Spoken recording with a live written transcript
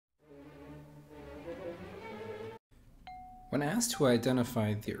When asked to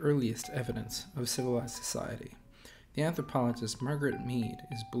identify the earliest evidence of civilized society, the anthropologist Margaret Mead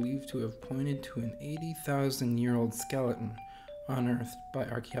is believed to have pointed to an 80,000-year-old skeleton unearthed by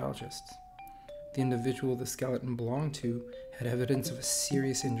archaeologists. The individual the skeleton belonged to had evidence of a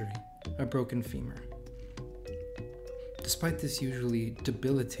serious injury, a broken femur. Despite this usually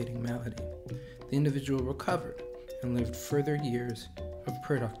debilitating malady, the individual recovered and lived further years of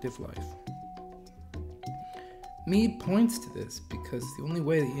productive life. Mead points to this because the only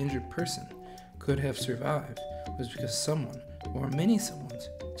way the injured person could have survived was because someone, or many someones,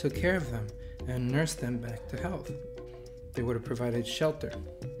 took care of them and nursed them back to health. They would have provided shelter.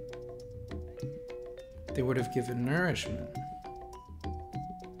 They would have given nourishment.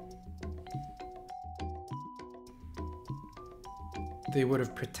 They would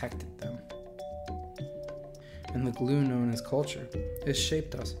have protected them. And the glue known as culture has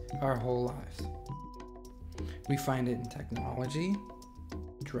shaped us our whole lives. We find it in technology,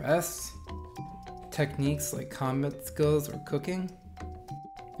 dress, techniques like combat skills or cooking,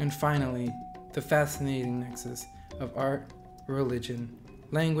 and finally, the fascinating nexus of art, religion,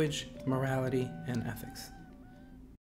 language, morality, and ethics.